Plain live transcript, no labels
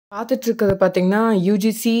பார்த்துட்டு இருக்கிறது பார்த்தீங்கன்னா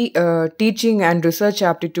யூஜிசி டீச்சிங் அண்ட் ரிசர்ச்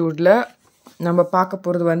ஆப்டிடியூடில் நம்ம பார்க்க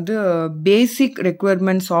போகிறது வந்து பேசிக்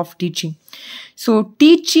requirements of teaching. So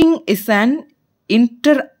teaching is an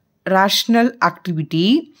interrational activity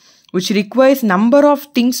which requires number of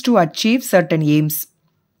things to achieve certain aims.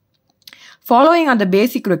 Following are the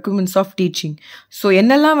basic requirements of teaching. So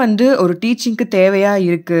என்னெல்லாம் வந்து ஒரு டீச்சிங்க்கு தேவையாக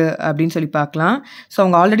இருக்குது அப்படின்னு சொல்லி பார்க்கலாம். ஸோ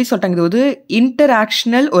அவங்க ஆல்ரெடி சொல்லிட்டாங்க இது வந்து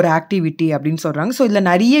இன்டராக்ஷனல் ஒரு ஆக்டிவிட்டி அப்படின்னு சொல்கிறாங்க. ஸோ இதில்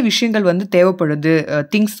நிறைய விஷயங்கள் வந்து தேவைப்படுது,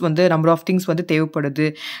 திங்ஸ் வந்து நம்பர் ஆஃப் திங்ஸ் வந்து தேவைப்படுது.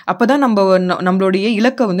 அப்போ தான் நம்மளுடைய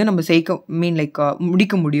இலக்கை வந்து நம்ம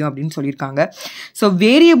முடிக்க முடியும் அப்படின்னு சொல்லியிருக்காங்க. ஸோ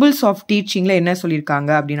வேரியபிள்ஸ் ஆஃப் டீச்சிங்கில் என்ன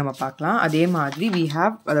சொல்லியிருக்காங்க அப்படின்னு நம்ம பார்க்கலாம். அதே மாதிரி வி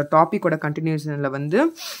ஹாவ் அந்த டாப்பிக்கோட கண்டினியூஷனில் வந்து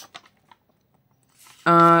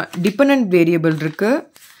டிபெண்டன்ட் வேரியபிள் இருக்குது,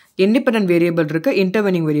 இண்டிபெண்டன்ட் வேரியபிள் இருக்குது,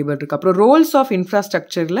 இன்டர்வெனிங் வேரியபிள் இருக்குது. அப்புறம் ரோல்ஸ் ஆஃப்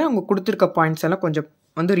இன்ஃப்ராஸ்ட்ரக்சரில் அவங்க கொடுத்துருக்க பாயிண்ட்ஸ் எல்லாம் கொஞ்சம்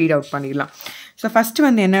வந்து ரீட் அவுட் பண்ணிடலாம். ஸோ ஃபஸ்ட்டு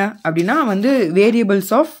வந்து என்ன அப்படின்னா வந்து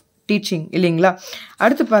வேரியபிள்ஸ் ஆஃப் டீச்சிங் இல்லைங்களா.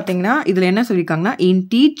 அடுத்து பார்த்தீங்கன்னா இதில் என்ன சொல்லியிருக்காங்கன்னா இன்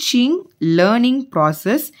teaching learning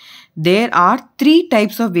process there are 3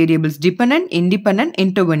 types of variables: dependent, independent,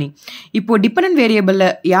 இன்டர்வெனிங். இப்போது டிபெண்டன்ட் வேரியபிளில்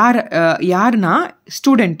யாருன்னா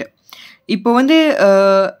ஸ்டூடெண்ட். இப்போ வந்து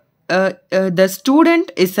the student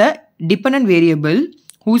is a dependent variable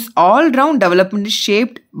whose all-round development is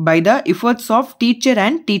shaped by the efforts of teacher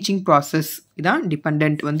and teaching process. இதான்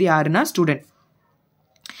dependent வந்து யாருன்னா student.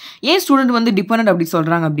 ஏன் student வந்து dependent அப்படி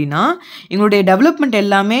சொல்கிறாங்க அப்படின்னா எங்களுடைய டெவலப்மெண்ட்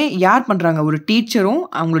எல்லாமே யார் பண்ணுறாங்க, ஒரு டீச்சரும்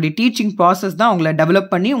அவங்களுடைய டீச்சிங் ப்ராசஸ் தான் அவங்கள டெவலப்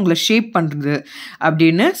பண்ணி உங்களை ஷேப் பண்ணுறது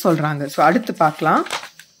அப்படின்னு சொல்கிறாங்க. ஸோ அடுத்து பார்க்கலாம்.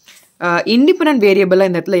 இண்டிபெண்டன்ட் வேரியபிளாக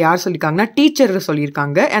இந்த இடத்துல யார் சொல்லியிருக்காங்கன்னா டீச்சர்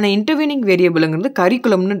சொல்லியிருக்காங்க. ஏன்னா இன்டர்வீனிங் வேரியபிளுங்கிறது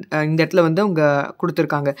கரிக்குலம்னு இந்த இடத்துல வந்து அவங்க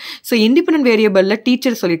கொடுத்துருக்காங்க. ஸோ இண்டிபெண்டன்ட் வேரியபிளில்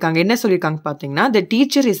டீச்சர் சொல்லியிருக்காங்க. என்ன சொல்லியிருக்காங்க பார்த்தீங்கன்னா the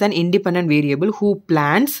teacher is an independent variable who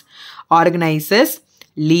plans, ஆர்கனைசஸ்,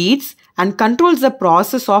 leads and controls the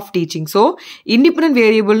process of teaching. So independent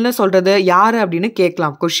வேரியபிள்னு சொல்கிறது யார் அப்படின்னு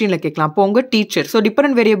கேட்கலாம், கொஸ்டினில் கேட்கலாம். அப்போ உங்கள் டீச்சர். ஸோ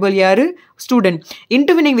டிபெண்டன்ட் வேரியபிள் யார், ஸ்டூடெண்ட்.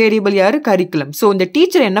 இன்டர்வீனிங் வேரியபிள் யார், கரிக்குலம். ஸோ இந்த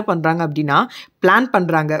டீச்சர் என்ன பண்ணுறாங்க அப்படின்னா பிளான்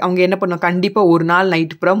பண்ணுறாங்க. அவங்க என்ன பண்ணுவாங்க, கண்டிப்பாக ஒரு நாள்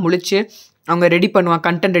நைட்டு பூரா முழிச்சு அவங்க ரெடி பண்ணுவாங்க,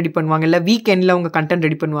 கண்டென்ட் ரெடி பண்ணுவாங்க, இல்லை வீக்கெண்டில் அவங்க கண்டென்ட்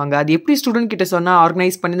ரெடி பண்ணுவாங்க. அது எப்படி ஸ்டூடெண்ட் கிட்ட சொன்னால்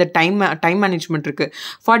ஆர்கனைஸ் பண்ணி இந்த டைம் மேனேஜ்மெண்ட் இருக்குது.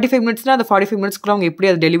 45 மினிட்ஸ்னால் அந்த 45 மினிட்ஸ்க்குள்ள அவங்க எப்படி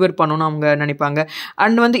அதை டெலிவர் பண்ணணும்னு அவங்க நினைப்பாங்க.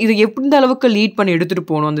 அண்ட் வந்து இது எந்த அளவுக்கு லீட் பண்ணி எடுத்துகிட்டு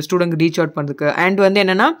போகணும் அந்த ஸ்டூடெண்ட் ரீச் அவுட் பண்ணுறதுக்கு. அண்ட் வந்து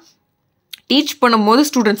என்னென்னா டீச் பண்ணும்போது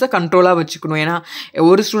ஸ்டூடெண்ட்ஸை கண்ட்ரோலாக வச்சுக்கணும். ஏன்னா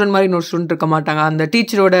ஒரு ஸ்டூடெண்ட் மாதிரி இன்னொரு ஸ்டூடெண்ட் இருக்க மாட்டாங்க. அந்த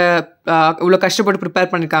டீச்சரோட இவ்வளோ கஷ்டப்பட்டு ப்ரிப்பேர்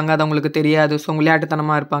பண்ணியிருக்காங்க, அது அவங்களுக்கு தெரியாது. ஸோ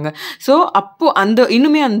விளையாட்டுத்தனமாக இருப்பாங்க. ஸோ அப்போது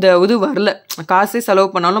இன்னுமே அந்த இது வரல. காசே செலவு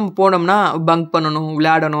பண்ணாலும் நம்ம போனோம்னா பங்க் பண்ணணும்,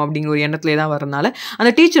 விளையாடணும் அப்படிங்கிற ஒரு எண்ணத்துலேயே தான் வரனால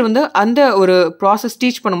அந்த டீச்சர் வந்து அந்த ஒரு ப்ராசஸ்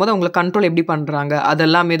டீச் பண்ணும்போது அவங்களை கண்ட்ரோல் எப்படி பண்ணுறாங்க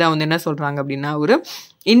அதெல்லாமே தான் வந்து என்ன சொல்கிறாங்க அப்படின்னா ஒரு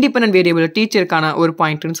இண்டிபெண்டன்ட் வேரியபிள் டீச்சருக்கான ஒரு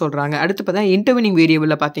பாயிண்ட்னு சொல்கிறாங்க. அடுத்து பார்த்தா இன்டர்வெனிங்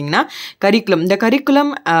வேரியபிளில் பார்த்தீங்கன்னா கரிக்குலம். இந்த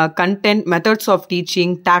curriculum content, methods of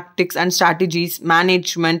teaching, tactics and strategies,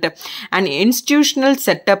 management and institutional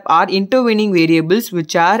setup R intervening variables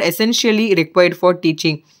which are essentially required for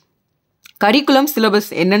teaching. Curriculum syllabus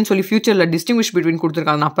என்னன்னு சொல்லி ஃபியூச்சரில் டிஸ்டிங்விஷ் பிட்வீன்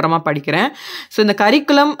கொடுத்துருக்காங்க, நான் அப்புறமா படிக்கிறேன். ஸோ இந்த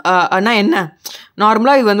கரிக்குலம் ஆனால் என்ன,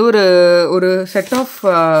 நார்மலாக இது வந்து ஒரு செட் ஆஃப்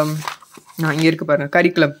இங்கே இருக்குது பாருங்கள்.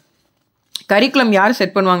 கரிக்குலம் யார்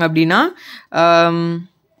செட் பண்ணுவாங்க அப்படின்னா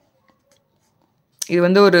இது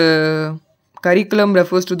வந்து ஒரு curriculum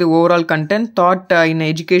refers to the overall content taught in an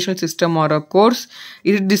educational system or a course.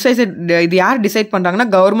 இது யார் டிசைட் பண்ணுறாங்கன்னா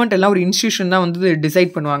கவர்மெண்ட் எல்லாம் ஒரு இன்ஸ்டியூஷன் தான் வந்து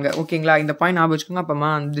டிசைட் பண்ணுவாங்க. ஓகேங்களா, இந்த பாயிண்ட் ஞாபகம் வச்சுக்கோங்க.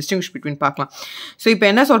 அப்போமா டிஸ்டிங்விஷ் பிட்வீன் பார்க்கலாம். ஸோ இப்போ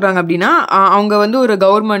என்ன சொல்கிறாங்க அப்படின்னா அவங்க வந்து ஒரு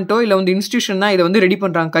கவர்மெண்ட்டோ இல்லை வந்து இன்ஸ்டியூஷன் தான் இதை வந்து ரெடி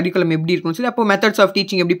பண்ணுறாங்க கரிக்குலம் எப்படி இருக்குன்னு சொல்லி. அப்போ மெத்தட்ஸ் ஆஃப்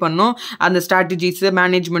டீச்சிங் எப்படி பண்ணணும், அந்த ஸ்ட்ராட்டஜிஸ்,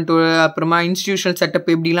 மேனேஜ்மெண்ட்டோ, அப்புறமா இன்ஸ்டியூஷனல்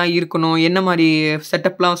செட்டப் எப்படிலாம் இருக்கணும், என்ன மாதிரி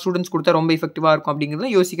செட்டப்லாம் ஸ்டூடெண்ட்ஸ் கொடுத்தா ரொம்ப எஃபெக்டிவாக இருக்கும்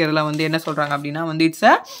அப்படிங்கிறத யோசிக்கிறதுலாம் வந்து என்ன சொல்கிறாங்க அப்படின்னா வந்து இட்ஸ்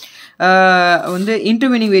வந்து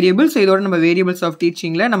இன்டர்வெனிங் வேரியபிள். ஸோ இதோட நம்ம வேரியபிள்ஸ் ஆஃப்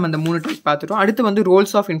டீச்சிங்கில் நம்ம அந்த 3 டைப் பார்த்துட்டோம். அடுத்து வந்து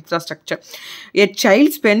Rolle's of infrastructure. A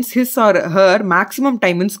child spends his R her maximum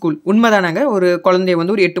time in school. உண்மைதானாங்க. ஒரு குழந்தைய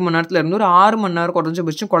வந்து ஒரு 8 மணி நேரத்தில் இருந்து ஒரு 6 மணி நேரம்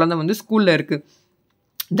குறைஞ்சபட்சம் குழந்தை வந்து ஸ்கூலில் இருக்குது.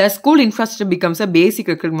 The school infrastructure becomes a basic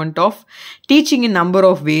requirement of teaching in number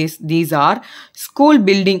of ways. These are school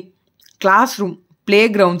building, classroom,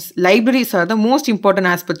 playgrounds, libraries are the most important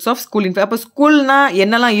aspects of school. அப்போ ஸ்கூல்னா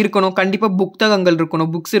என்னெல்லாம் இருக்கணும், கண்டிப்பாக புத்தகங்கள் இருக்கணும்,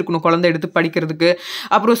 புக்ஸ் இருக்கணும் குழந்தை எடுத்து படிக்கிறதுக்கு.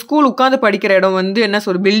 அப்புறம் ஸ்கூல் உட்காந்து படிக்கிற இடம் வந்து என்ன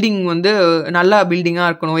பில்டிங் வந்து நல்லா பில்டிங்காக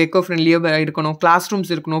இருக்கணும், எக்கோ ஃப்ரெண்ட்லியாக இருக்கணும், கிளாஸ்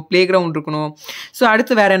ரூம்ஸ் இருக்கணும், பிளே கிரவுண்ட் இருக்கணும். ஸோ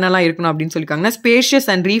அடுத்து வேறு என்னெல்லாம் இருக்கணும் அப்படின்னு சொல்லியிருக்காங்கன்னா spacious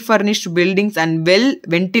and ரீஃபர்னிஷ்ட் buildings and well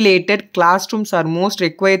ventilated class rooms R most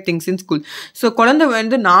required things in school. So குழந்தை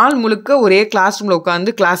வந்து நாள் முழுக்க ஒரே கிளாஸ் ரூமில்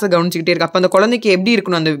உட்காந்து கிளாஸை கவனிச்சிக்கிட்டே இருக்கு. அப்போ அந்த குழந்தைக்கு எப்படி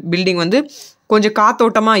இருக்கணும், அந்த பில்டிங் வந்து கொஞ்சம்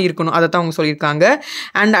காத்தோட்டமாக இருக்கணும், அதை தான் அவங்க சொல்லியிருக்காங்க.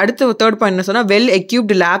 அண்ட் அடுத்து தேர்ட் பாயிண்ட் என்ன சொன்னால், well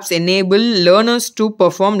equipped labs enable learners to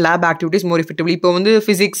perform lab activities more effectively. இப்போ வந்து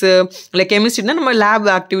ஃபிசிக்ஸு இல்லை கெமிஸ்ட்ரினா நம்ம லேப்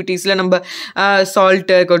ஆக்டிவிட்டீஸில் நம்ம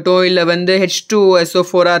சால்ட்டு இருக்கட்டும், இல்லை வந்து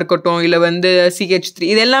H2SO4 இருக்கட்டும், இல்லை வந்து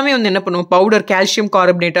CH3, இது எல்லாமே வந்து என்ன பண்ணுவோம், பவுடர் கால்சியம்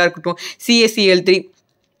கார்பனேட்டாக இருக்கட்டும், CaCl3,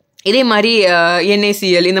 இதே மாதிரி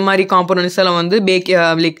NaCl, இந்த மாதிரி காம்போனன்ட்ஸ் எல்லாம் வந்து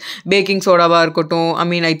பேக்கிங் சோடாவாக இருக்கட்டும்,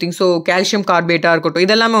 ஐ திங்க் ஸோ கால்சியம் கார்பேட்டாக இருக்கட்டும்,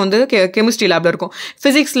 இதெல்லாமே வந்து கெமிஸ்ட்ரி லேபில் இருக்கும்.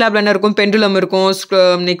 ஃபிசிக்ஸ் லேபில் என்ன இருக்கும், பெண்டுலம் இருக்கும்,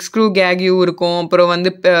 நெக்ஸ்ட் ஸ்க்ரூ கேக்யூ இருக்கும், அப்புறம்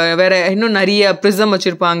வந்து வேறு இன்னும் நிறைய ப்ரிசம்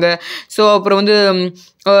வச்சுருப்பாங்க. ஸோ அப்புறம் வந்து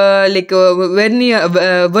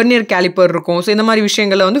வெர்னியர் கேலிப்பர் இருக்கும். ஸோ இந்த மாதிரி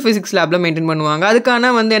விஷயங்களை வந்து ஃபிசிக்ஸ் லேபில் மெயின்டைன் பண்ணுவாங்க.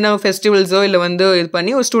 அதுக்கான வந்து என்ன ஃபெஸ்டிவல்ஸோ இல்லை வந்து இது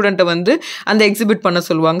பண்ணி ஒரு ஸ்டூடெண்ட்டை வந்து அந்த எக்ஸிபிட் பண்ண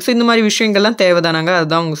சொல்லுவாங்க. ஸோ இந்த மாதிரி விஷயங்கள்லாம் தேவைதானாங்க,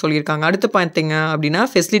 அதுதான் அவங்க சொல்லியிருக்காங்க. அடுத்து பார்த்தீங்க அப்படின்னா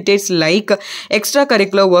facilitates like extra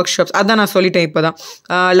curricular work shops. அதான் நான் சொல்லிட்டேன் இப்போ தான்.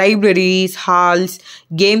 Libraries, halls,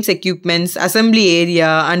 games equipments, assembly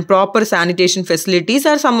area and proper sanitation facilities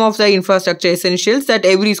R some of the infrastructure essentials that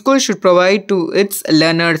every school should provide to it's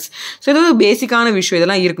learners. So இது ஒரு பேசிக்கான விஷயம், இதெல்லாம்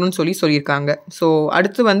இருக்கணும்னு சொல்லியிருக்காங்க. ஸோ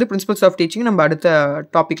அடுத்து வந்து பிரின்சிபல்ஸ் ஆஃப் டீச்சிங் நம்ம அடுத்த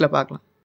டாப்பிக்கில் பார்க்கலாம்.